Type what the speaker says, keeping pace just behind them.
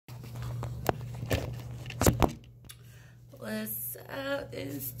What's up,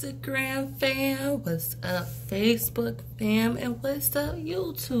 Instagram fam? What's up, Facebook fam? And what's up,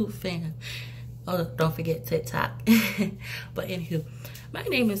 YouTube fam? Oh, don't forget TikTok. But anywho, my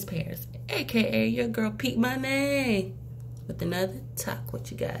name is Paris, aka your girl Peep Money, with another talk with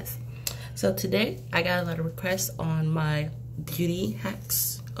you guys. So today I got a lot of requests on my beauty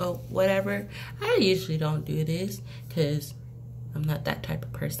hacks or whatever. I usually don't do this because I'm not that type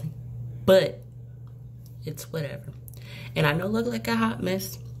of person, but it's whatever. And I know I look like a hot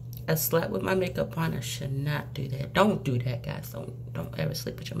mess. I slept with my makeup on. I should not do that. Don't do that, guys. Don't ever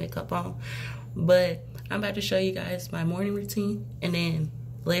sleep with your makeup on. But I'm about to show you guys my morning routine, and then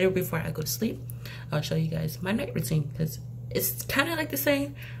later before I go to sleep, I'll show you guys my night routine, because it's kind of like the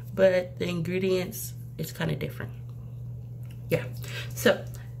same, but the ingredients is kind of different. Yeah. So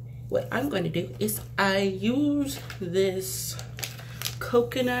what I'm going to do is I use this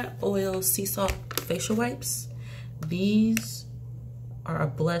coconut oil sea salt facial wipes. These are a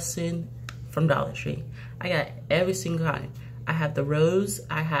blessing from Dollar Tree. I got every single kind. I have the rose,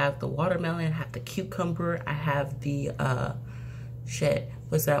 I have the watermelon, I have the cucumber, I have the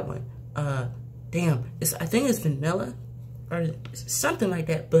what's that one? Damn, I think it's vanilla or something like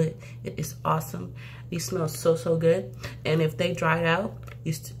that, but it is awesome. These smell so good. And if they dried out,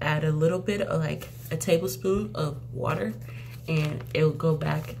 you just add a little bit of like a tablespoon of water and it will go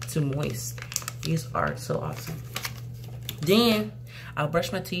back to moist. These are so awesome. Then I'll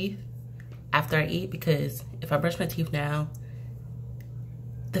brush my teeth after I eat, because if I brush my teeth now,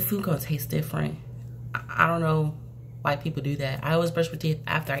 the food gonna taste different. I don't know why people do that. I always brush my teeth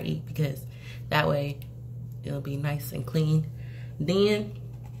after I eat because that way it'll be nice and clean. Then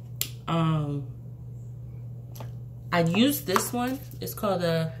I use this one. It's called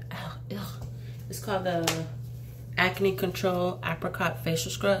the Acne Control Apricot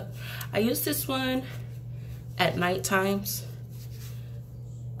Facial Scrub. I use this one at night times.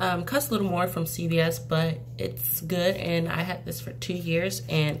 Costs a little more from CVS, but it's good, and I had this for 2 years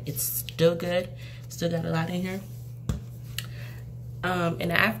and it's still good. Still got a lot in here. In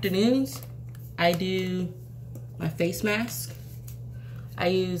the afternoons, I do my face mask. I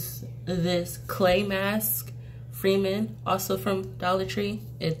use this clay mask, Freeman, also from Dollar Tree.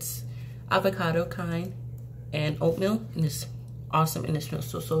 It's avocado kind and oatmeal, and it's awesome, and it smells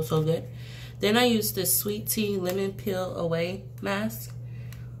so good. Then I use this sweet tea lemon peel away mask.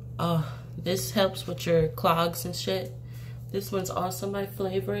 Oh, this helps with your clogs and shit. This one's also my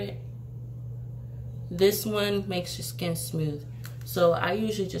favorite. This one makes your skin smooth. So I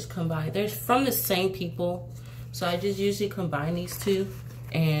usually just combine. They're from the same people, so I just usually combine these two,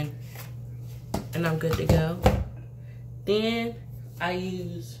 and I'm good to go. Then I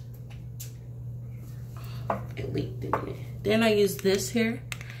use, it leaked, didn't it? Then I use this here.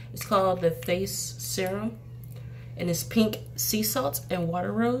 It's called the Face Serum, and it's pink sea salt and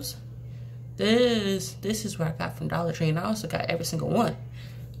water rose. This is what I got from Dollar Tree, and I also got every single one.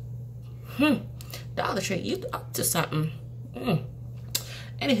 Dollar Tree, you up to something.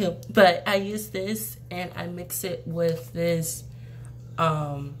 Anywho, but I use this and I mix it with this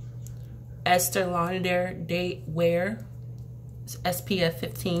Estee Lauder Day Wear SPF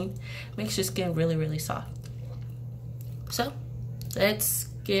 15. Makes your skin really soft. So let's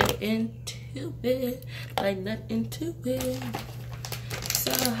get into it, like nothing to it.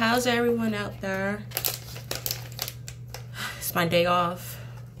 So how's everyone out there? It's my day off,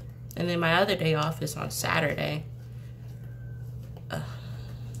 and then my other day off is on Saturday.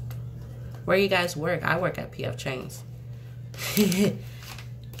 Where you guys work? I work at PF Chang's.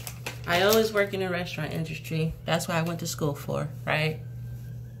 I always work in the restaurant industry. That's what I went to school for, right?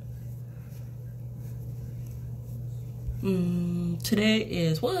 Today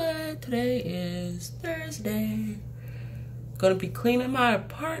is what? Today is Thursday. Gonna be cleaning my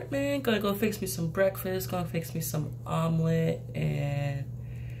apartment. Gonna go fix me some breakfast. Gonna fix me some omelet and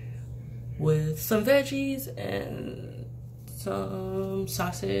with some veggies and some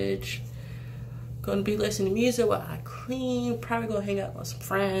sausage. Gonna be listening to music while I clean. Probably gonna hang out with some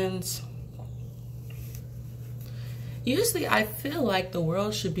friends. Usually I feel like the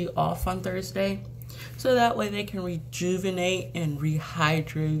world should be off on Thursday, so that way they can rejuvenate and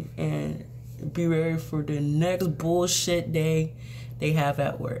rehydrate and be ready for the next bullshit day they have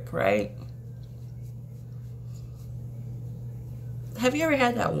at work, right? Have you ever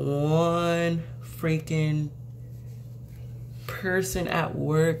had that one freaking person at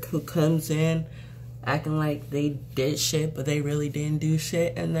work who comes in acting like they did shit, but they really didn't do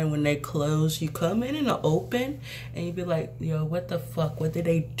shit, and then when they close, you come in the open and you be like, yo, what the fuck? What did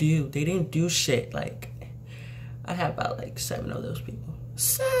they do? They didn't do shit. Like, I have about like 7 of those people.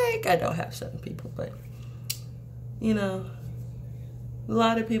 Psych, I don't have 7 people, but you know, A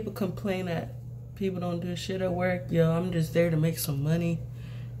lot of people complain that people don't do shit at work. Yo, I'm just there to make some money,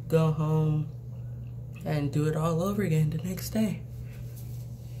 go home, and do it all over again the next day.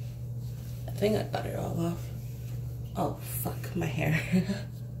 I think I got it all off. Oh, fuck, my hair.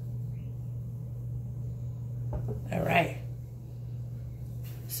 All right.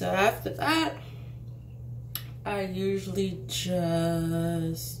 So after that, I usually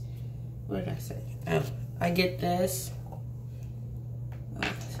just, what did I say? Oh, I get this.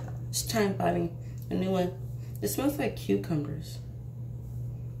 It's time to buy me a new one. It smells like cucumbers.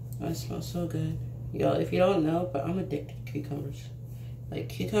 Oh, it smells so good. Yo, if you don't know, but I'm addicted to cucumbers. Like,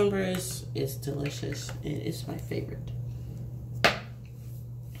 cucumbers is delicious. It's my favorite.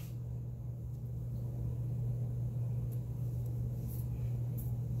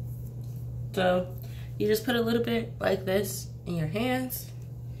 So, you just put a little bit like this in your hands.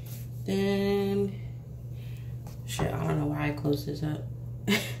 Then, shit, I don't know why I closed this up.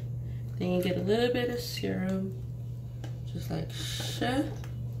 Then you get a little bit of serum. Just like, shit.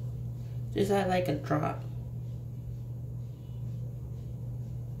 Just add like a drop.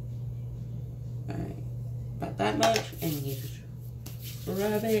 Alright, about that much, and you just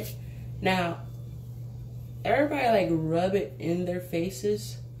rub it. Now, everybody like rub it in their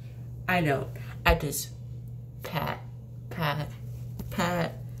faces. I don't. I just pat, pat,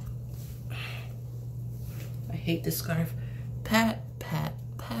 pat. I hate this scarf. Pat, pat,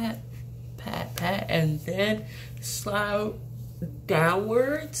 pat, pat, pat, and then slide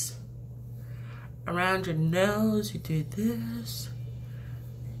downwards around your nose. You do this.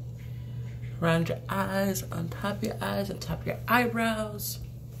 Around your eyes, on top of your eyes, on top of your eyebrows.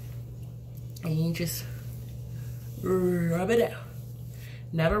 And you just rub it out.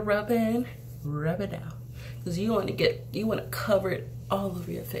 Never rub in, rub it out. Because you want to cover it all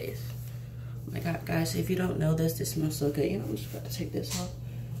over your face. Oh my God, guys, if you don't know this, this smells so good. You know, I'm just about to take this off.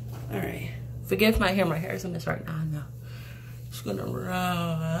 All right. Forgive my hair is a mess right now, I know. Just gonna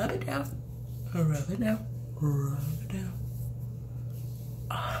rub it down, rub it down, rub it down.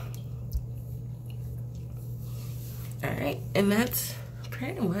 All right, and that's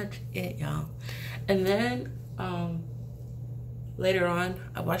pretty much it, y'all. And then later on,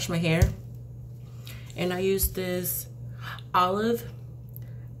 I washed my hair, and I used this olive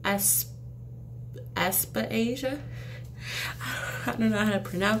aspersia. I don't know how to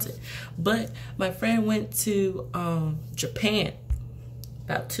pronounce it, but my friend went to Japan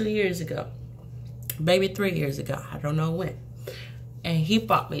about 2 years ago, maybe 3 years ago. I don't know when, and he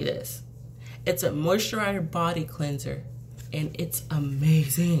bought me this. It's a moisturizer body cleanser, and it's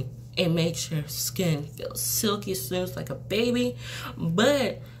amazing. It makes your skin feel silky smooth like a baby.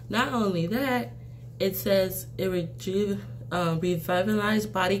 But not only that, it says it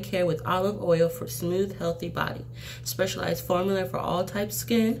revitalized body care with olive oil for smooth, healthy body. Specialized formula for all types of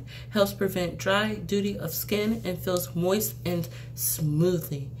skin. Helps prevent dry duty of skin and feels moist and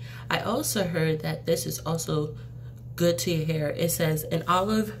smoothly. I also heard that this is also good to your hair. It says an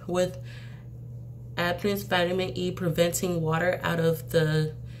olive with abundant vitamin E, preventing water out of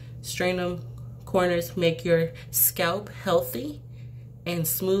the sternum corners, make your scalp healthy and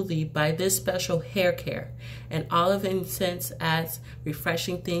smoothly by this special hair care. And olive incense adds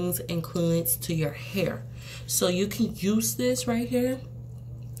refreshing things and coolants to your hair. So you can use this right here.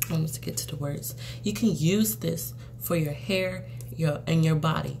 Let's get to the words. You can use this for your hair and your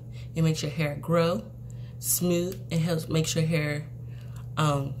body. It makes your hair grow smooth. It helps makes your hair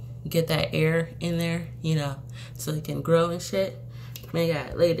get that air in there, you know, so it can grow and shit. Man,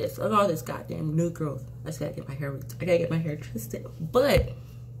 yeah, look at this. Look at all this goddamn new growth. I just gotta get my hair. I gotta get my hair twisted. But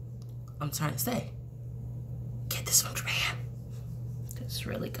I'm trying to say, get this from Japan. It's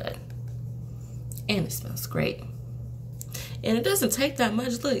really good, and it smells great. And it doesn't take that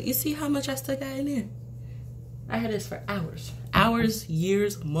much. Look, you see how much I still got in there? I had this for hours,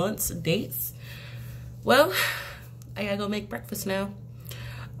 years, months, days. Well, I gotta go make breakfast now.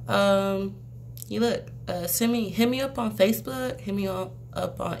 You look, hit me up on Facebook, hit me up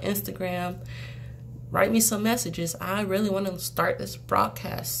on Instagram, write me some messages. I really want to start this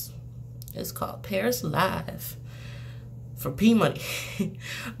broadcast. It's called Paris Live for P Money.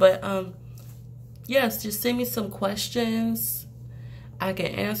 But yes, just send me some questions. I can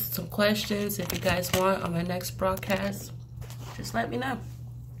answer some questions if you guys want on my next broadcast. Just let me know.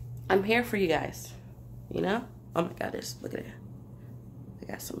 I'm here for you guys. You know? Oh my God, look at it. I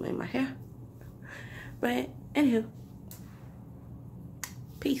got something in my hair. But anywho,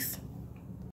 peace.